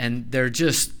them, and they're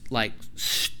just like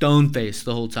stone-faced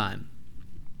the whole time.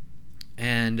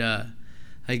 And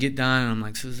I get done, and I'm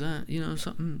like, "So is that,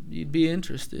 something you'd be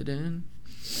interested in?"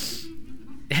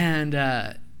 And,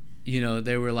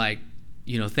 they were like,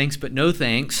 "Thanks, but no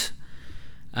thanks,"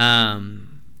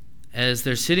 as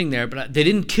they're sitting there. But they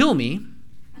didn't kill me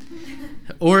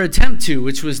or attempt to,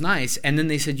 which was nice. And then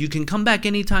they said, "You can come back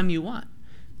anytime you want.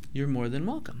 You're more than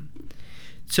welcome."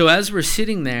 So as we're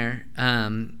sitting there,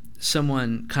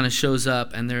 someone kind of shows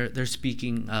up, and they're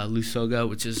speaking Lusoga,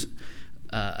 which is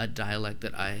a dialect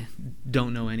that I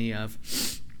don't know any of.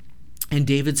 And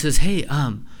David says, "Hey,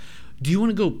 do you want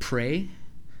to go pray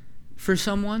for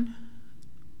someone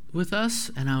with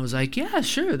us?" And I was like, "Yeah,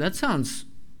 sure. That sounds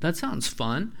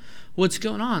fun. What's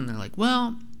going on?" They're like,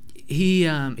 "Well,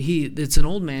 it's an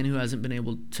old man who hasn't been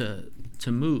able to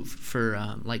move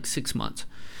for like 6 months."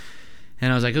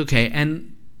 And I was like, "Okay."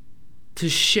 And to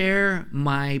share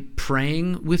my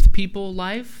praying with people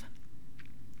life,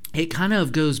 it kind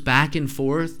of goes back and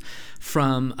forth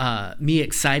from me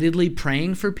excitedly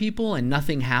praying for people and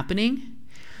nothing happening,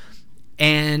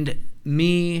 and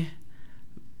me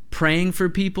praying for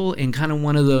people in kind of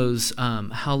one of those,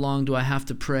 how long do I have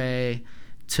to pray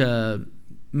to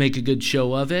make a good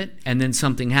show of it, and then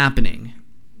something happening.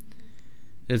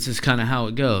 It's just kind of how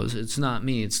it goes. It's not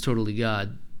me, it's totally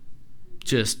God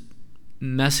just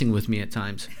messing with me at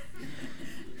times.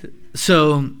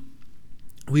 So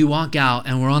we walk out,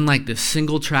 and we're on like this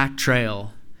single track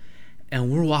trail,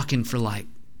 and we're walking for like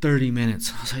 30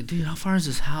 minutes. I was like, dude, how far is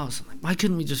this house? I'm like, why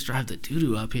couldn't we just drive the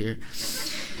doo-doo up here?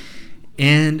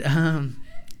 And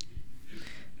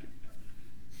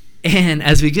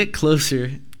as we get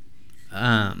closer,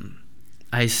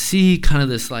 I see kind of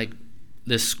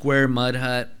this square mud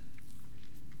hut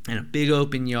and a big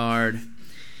open yard.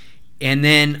 And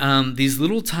then these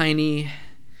little tiny,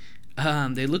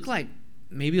 they look like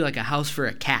maybe like a house for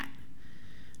a cat,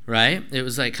 right? It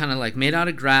was like kind of like made out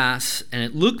of grass, and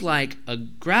it looked like a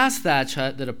grass thatch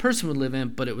hut that a person would live in,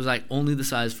 but it was like only the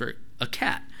size for a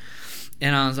cat.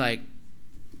 And I was like,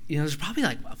 there's probably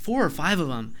like 4 or 5 of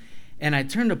them. And I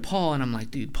turned to Paul, and I'm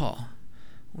like, dude, Paul,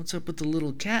 what's up with the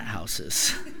little cat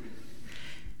houses?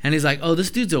 And he's like, oh, this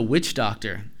dude's a witch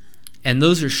doctor, and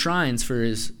those are shrines for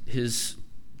his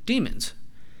demons.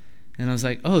 And I was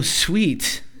like, oh,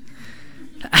 sweet.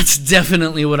 That's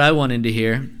definitely what I wanted to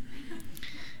hear.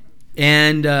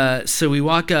 And so we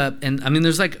walk up, and I mean,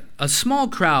 there's like a small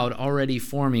crowd already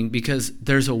forming because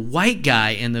there's a white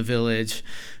guy in the village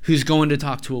who's going to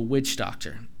talk to a witch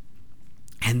doctor.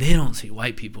 And they don't see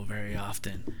white people very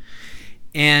often.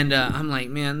 And I'm like,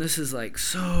 man, this is like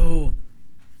so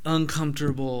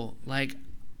uncomfortable. Like,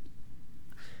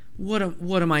 what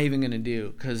am I even going to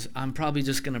do? Because I'm probably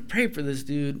just going to pray for this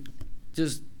dude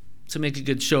just to make a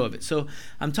good show of it. So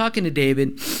I'm talking to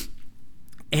David,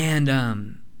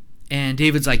 and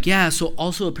David's like, yeah, so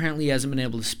also apparently he hasn't been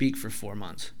able to speak for 4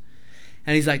 months.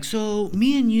 And he's like, so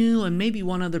me and you and maybe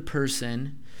one other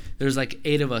person, there's like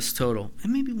 8 of us total,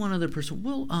 and maybe one other person,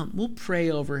 we'll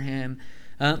pray over him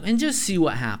and just see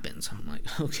what happens. I'm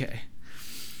like, okay.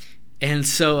 And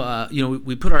so,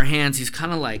 we put our hands, he's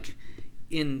kind of like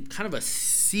in kind of a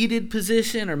seated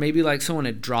position, or maybe like someone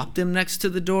had dropped him next to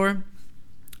the door.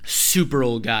 Super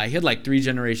old guy. He had like 3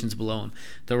 generations below him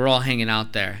that were all hanging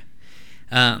out there.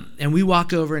 And we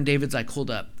walk over, and David's like,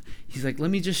 hold up. He's like, let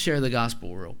me just share the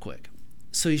gospel real quick.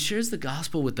 So he shares the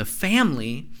gospel with the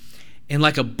family, and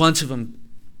like a bunch of them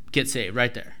get saved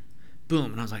right there.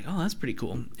 Boom. And I was like, oh, that's pretty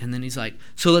cool. And then he's like,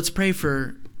 so let's pray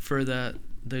for the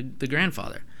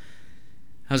grandfather.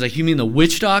 I was like, you mean the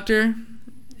witch doctor?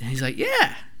 And he's like,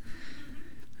 yeah.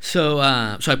 So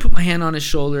I put my hand on his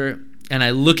shoulder, and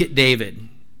I look at David,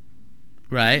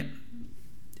 right?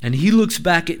 And he looks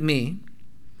back at me,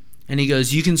 and he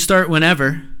goes, you can start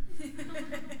whenever.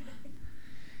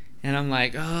 And I'm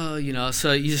like, oh,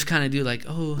 so you just kind of do like,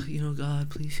 oh, God,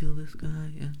 please heal this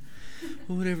guy. Yeah.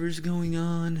 Whatever's going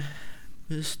on,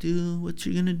 just do what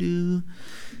you're going to do,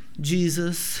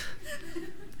 Jesus.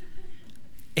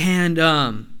 And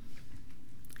I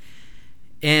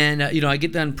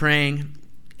get done praying,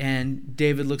 and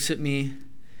David looks at me,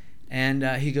 and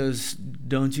he goes,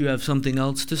 don't you have something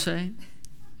else to say?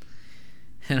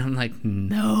 And I'm like,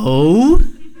 no.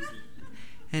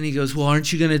 And he goes, well,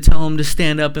 aren't you going to tell him to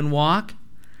stand up and walk?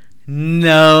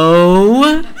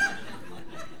 No.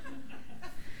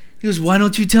 He goes, why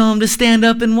don't you tell him to stand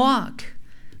up and walk?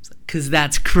 Because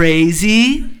that's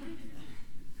crazy.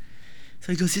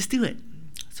 So he goes, just do it.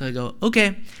 So I go,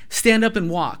 okay, stand up and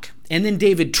walk. And then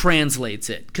David translates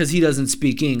it because he doesn't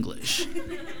speak English.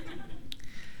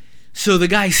 So the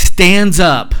guy stands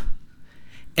up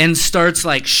and starts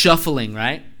like shuffling,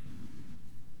 right?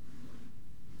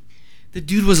 The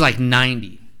dude was like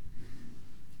 90.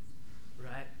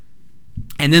 Right?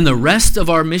 And then the rest of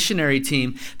our missionary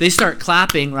team, they start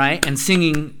clapping, right? And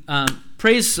singing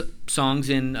praise songs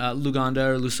in Luganda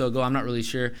or Lusogo, I'm not really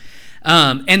sure.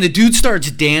 And the dude starts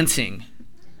dancing,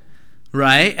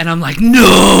 right? And I'm like,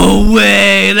 no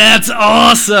way, that's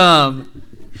awesome.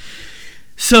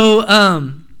 So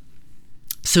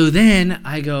then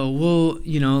I go, well,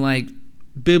 like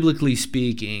biblically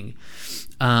speaking,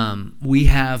 we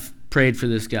have prayed for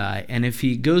this guy, and if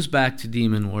he goes back to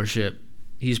demon worship,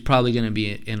 he's probably going to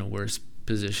be in a worse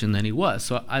position than he was.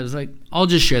 So I was like, I'll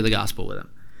just share the gospel with him.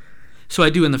 So I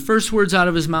do, and the first words out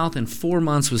of his mouth in 4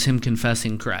 months was him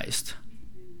confessing Christ.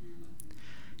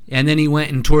 And then he went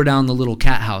and tore down the little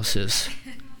cat houses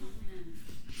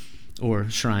or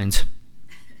shrines.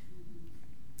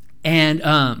 And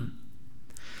I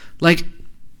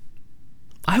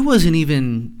wasn't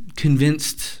even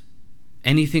convinced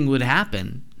anything would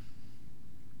happen.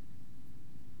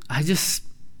 I just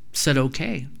said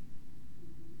okay.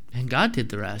 And God did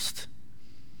the rest.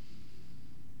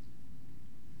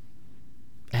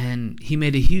 And he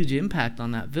made a huge impact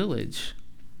on that village.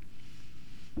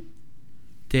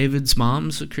 David's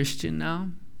mom's a Christian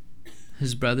now.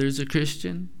 His brother's a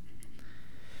Christian.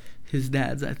 His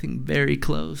dad's, I think, very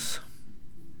close.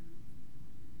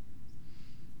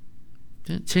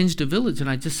 It changed the village, and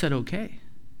I just said okay.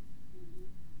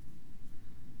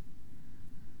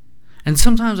 And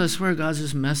sometimes I swear God's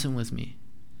just messing with me.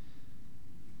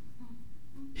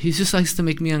 He just likes to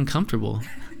make me uncomfortable.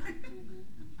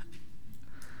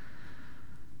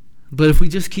 But if we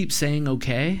just keep saying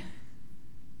okay,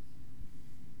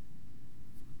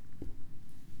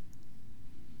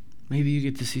 maybe you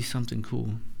get to see something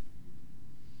cool.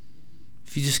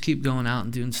 If you just keep going out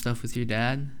and doing stuff with your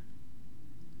dad,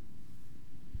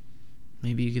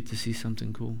 maybe you get to see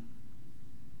something cool.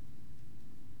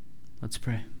 Let's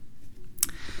pray.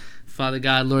 Father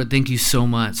God, Lord, thank you so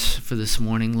much for this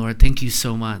morning. Lord, thank you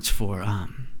so much for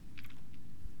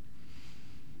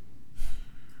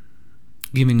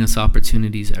giving us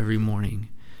opportunities every morning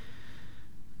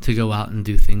to go out and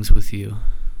do things with you,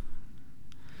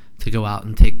 to go out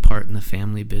and take part in the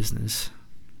family business.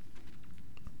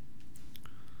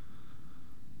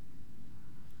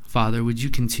 Father, would you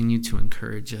continue to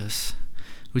encourage us?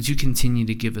 Would you continue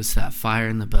to give us that fire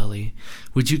in the belly?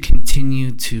 Would you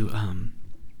continue to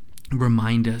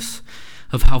remind us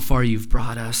of how far you've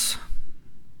brought us?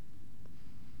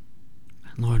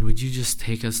 Lord, would you just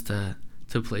take us to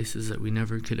places that we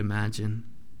never could imagine?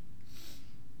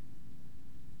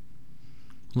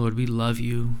 Lord, we love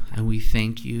you and we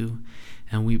thank you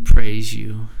and we praise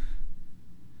you.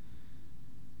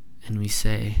 And we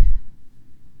say,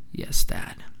 yes,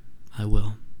 Dad, I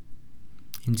will.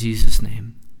 In Jesus'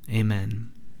 name,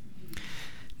 amen.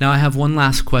 Now I have one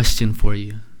last question for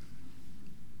you.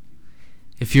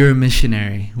 If you're a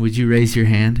missionary, would you raise your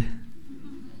hand?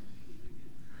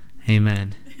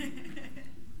 Amen.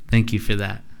 Thank you for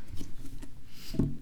that.